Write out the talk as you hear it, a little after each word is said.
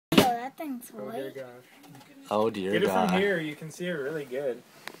That thing's Oh dear white. gosh. Oh dear Get it God. from here. You can see it really good.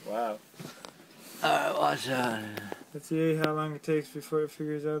 Wow. Alright, watch out. Let's see how long it takes before it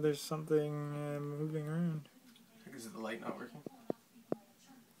figures out there's something moving around. Is the light not working?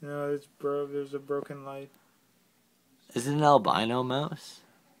 No, there's a broken light. Is it an albino mouse?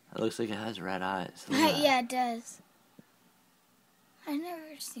 It looks like it has red eyes. Look at that. Yeah, it does. I've never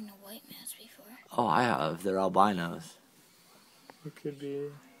seen a white mouse before. Oh, I have. They're albinos. It could be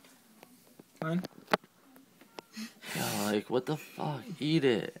fun. Yo, like, what the fuck? Eat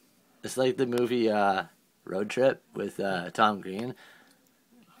it. It's like the movie Road Trip with Tom Green.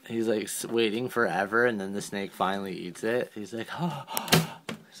 He's like waiting forever, and then the snake finally eats it. He's like, oh.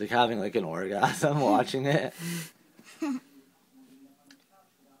 He's like having like an orgasm watching it.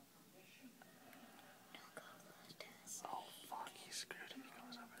 Oh fuck, he's screwed if he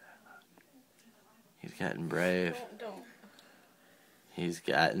goes over there. Look. He's getting brave. Don't. He's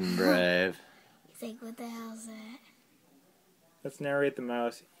getting brave. He's like, what the hell's that? Let's narrate the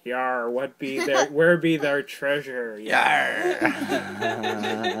mouse. Yar, what be their where be their treasure? Yar.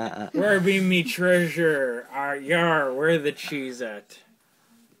 Where be me treasure? Yar, where the cheese at?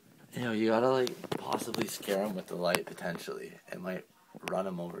 You know, you gotta like possibly scare him with the light potentially. It might run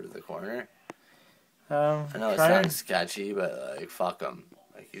him over to the corner. I know it sounds sketchy, but like fuck him.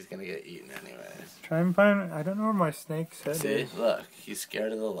 Like he's gonna get eaten anyways. Try and find. I don't know where my snake's head See, is. look, he's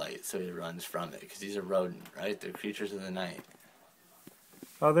scared of the light, so he runs from it because he's a rodent, right? They're creatures of the night.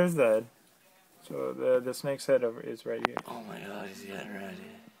 Oh, there's that. So the snake's head is right here. Oh my god, he's getting ready.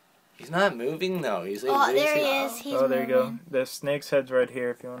 He's not moving though. He's like. Oh, there he is. He's oh, there you go. moving. The snake's head's right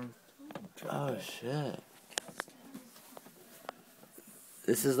here. If you want. Oh shit.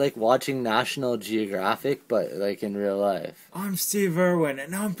 This is like watching National Geographic, but like in real life. I'm Steve Irwin,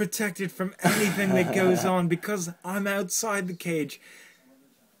 and I'm protected from anything that goes on because I'm outside the cage.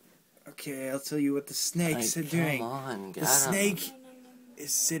 Okay, I'll tell you what the snake's doing. Come on, get The him. snake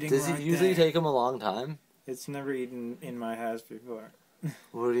is sitting Does right it usually there. take him a long time? It's never eaten in my house before.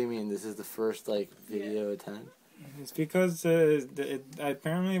 What do you mean? This is the first like video attempt? It's because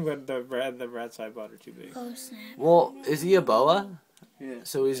apparently the rats I bought are too big. Oh, snap. Well, is he a boa? Yeah.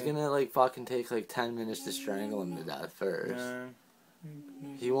 So he's gonna like fucking take like 10 minutes to strangle him to death first.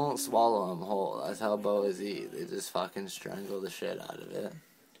 He won't swallow him whole. That's how boas eat. They just fucking strangle the shit out of it.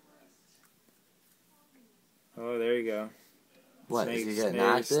 Oh, there you go. What, is he getting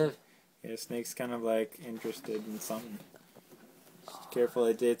snakes. active? Yeah, snake's kind of like interested in something. Careful,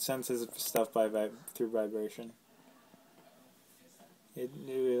 it senses stuff through vibration.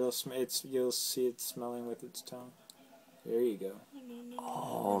 You'll see it smelling with its tongue. There you go.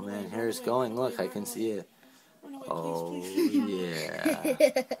 Oh man, here it's going. Look, I can see it. Oh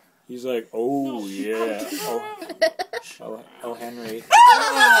yeah. He's like, oh yeah. Oh Henry.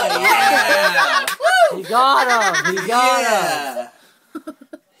 Oh, yeah! He got him! He got him!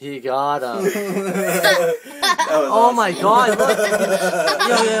 He got him. Oh my god, look!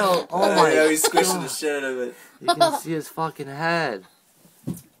 Yo, oh my god. He's squishing the shit out of it. You can see his fucking head.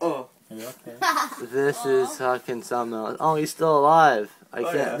 Oh. Okay. This is fucking something else. Oh, he's still alive. I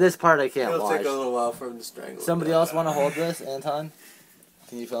can't. Yeah. This part I can't It'll watch. take a little while for him to strangle. Somebody else want to hold this, Anton?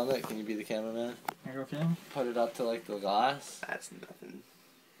 Can you film it? Can you be the cameraman? Okay. Put it up to like the glass. That's nothing.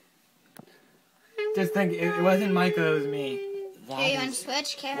 Just think, it wasn't Michael, it was me. That Here, you want to is-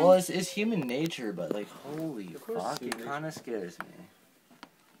 switch, Kevin? Well, it's human nature, but like, holy course fuck, it's it human kind of scares me.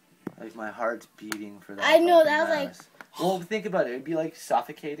 Like my heart's beating for that. I know, fucking that was like- mess. Well, think about it. It'd be like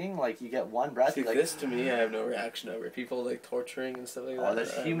suffocating. Like you get one breath. See, Like this to me, I have no reaction over. People like torturing and stuff like that. oh, there's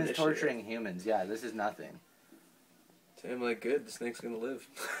I have humans an issue torturing humans. Yeah, this is nothing. with. So I'm like, good, the snake's gonna live.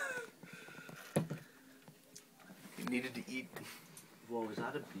 He needed to eat. Whoa, was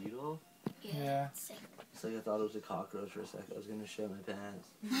that a beetle? Yeah. Sick. It's like I thought it was a cockroach for a second. I was gonna shit my pants.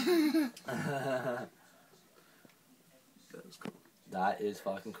 That was cool. That is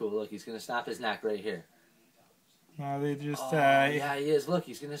fucking cool. Look, he's gonna snap his neck right here. No, they just, Oh, yeah, he is. Look,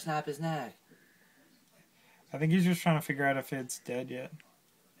 he's gonna snap his neck. I think he's just trying to figure out if it's dead yet.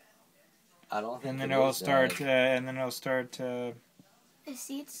 I don't think. And then it it'll is start, dead. I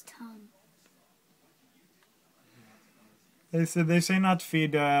see its tongue. They say not to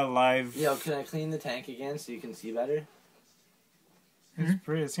feed live. Yo, can I clean the tank again so you can see better?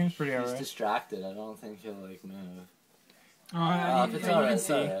 It seems pretty He's alright. distracted. I don't think he'll like move. Oh, If it's you alright, can it's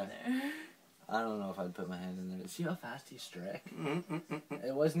see. alright. I don't know if I'd put my hand in there. See how fast he struck?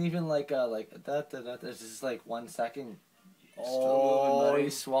 It wasn't even like that. It's just like 1 second. Oh, moving, buddy.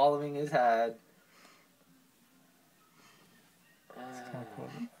 he's swallowing his head.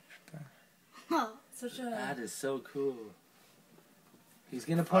 Oh. Such a. That is so cool. He's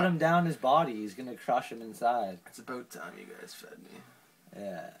gonna put him down his body. He's gonna crush him inside. It's about time you guys fed me.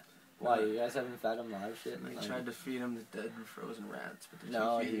 Yeah. Why, you guys haven't fed him live shit? I tried to feed him the dead and frozen rats, but they're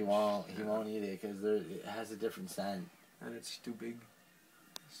No, too huge. he won't. He won't eat it because it has a different scent. And it's too big.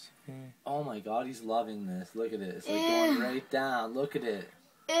 Oh my god, he's loving this. Look at it. It's like going right down. Look at it.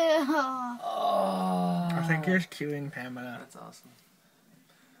 Ew. Oh. I think you're cueing Pamela. That's awesome.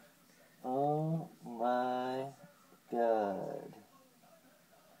 Oh my god.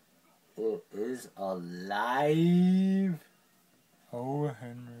 It is alive. Oh,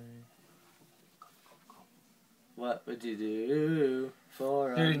 Henry. What would you do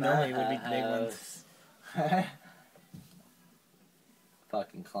for Dude, a normally it would be the big ones. mouse?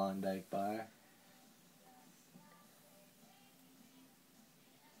 Fucking Klondike bar.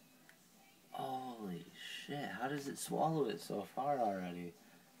 Holy shit, how does it swallow it so far already?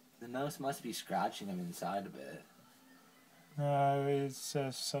 The mouse must be scratching him inside a bit. It's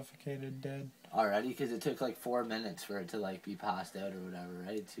suffocated dead. Already? Because it took like 4 minutes for it to like be passed out or whatever,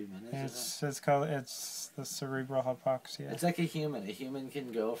 right? 2 minutes? It's the cerebral hypoxia. It's like a human. A human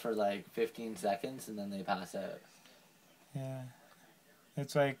can go for like 15 seconds and then they pass out. Yeah.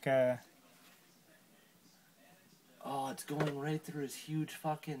 It's like, Oh, it's going right through his huge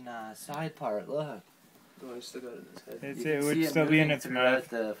fucking side part. Look. Oh, he's still got it in his head. You it can would see still be in moving its throughout mouth.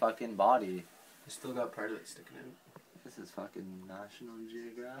 the fucking body. He's still got part of it sticking out. This is fucking National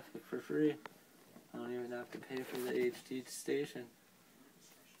Geographic for free. I don't even have to pay for the HT station.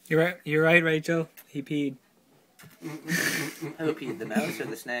 You're right, Rachel. He peed. Who peed, the mouse or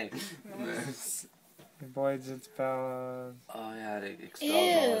the snake? It voids its bowels. Oh yeah, it expels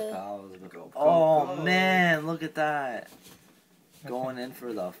all his bowels. But... Go, oh go. man, look at that. Going in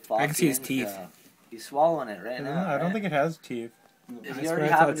for the fucking... I can see his teeth. He's swallowing it right now. I don't think it has teeth. Is I he swear already I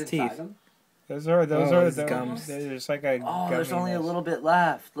thought having it's it inside teeth. him? Those are his the gums. There's like a. Oh, there's only a gumminess. little bit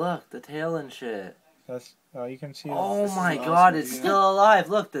left. Look, the tail and shit. That's you can see. Oh This my is god, awesome, it's yeah. still alive.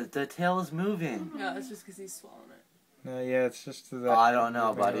 Look, the tail is moving. No, it's just because he's swallowing it. No, yeah, it's just the. Oh, I don't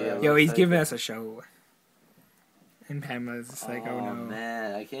know, buddy. It Yo, looks he's like giving it. us a show. And Pamela's just like, oh no.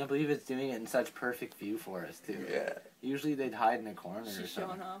 Man, I can't believe it's doing it in such perfect view for us too. Yeah. Usually they'd hide in a corner or She's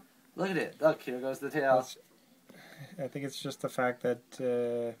something. showing off. Look at it. Look, here goes the tail. That's- I think it's just the fact that.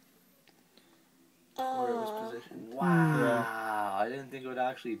 Where it was positioned. Wow, I didn't think it would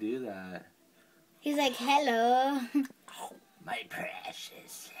actually do that. He's like, hello. My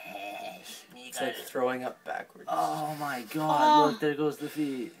precious. It's like throwing up backwards. Oh my god, look, there goes the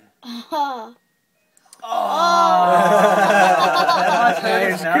feet. Oh. That must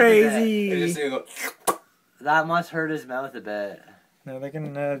hurt his That's mouth a bit. They crazy. just go, That must hurt his mouth a bit. No, they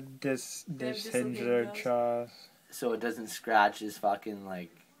can dishinge dislocated their nose. jaws. So it doesn't scratch his fucking, like,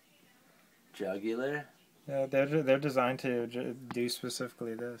 jugular. Yeah, they're designed to do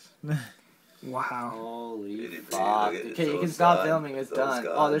specifically this. Wow. Holy Look fuck. at it, Okay, you it's can all stop gone. filming. It's It's all done.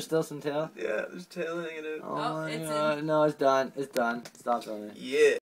 gone. Oh, there's still some tail? yeah, there's tail hanging out. Oh, Oh, my it's god. No, it's done. It's done. Stop filming. Yeah.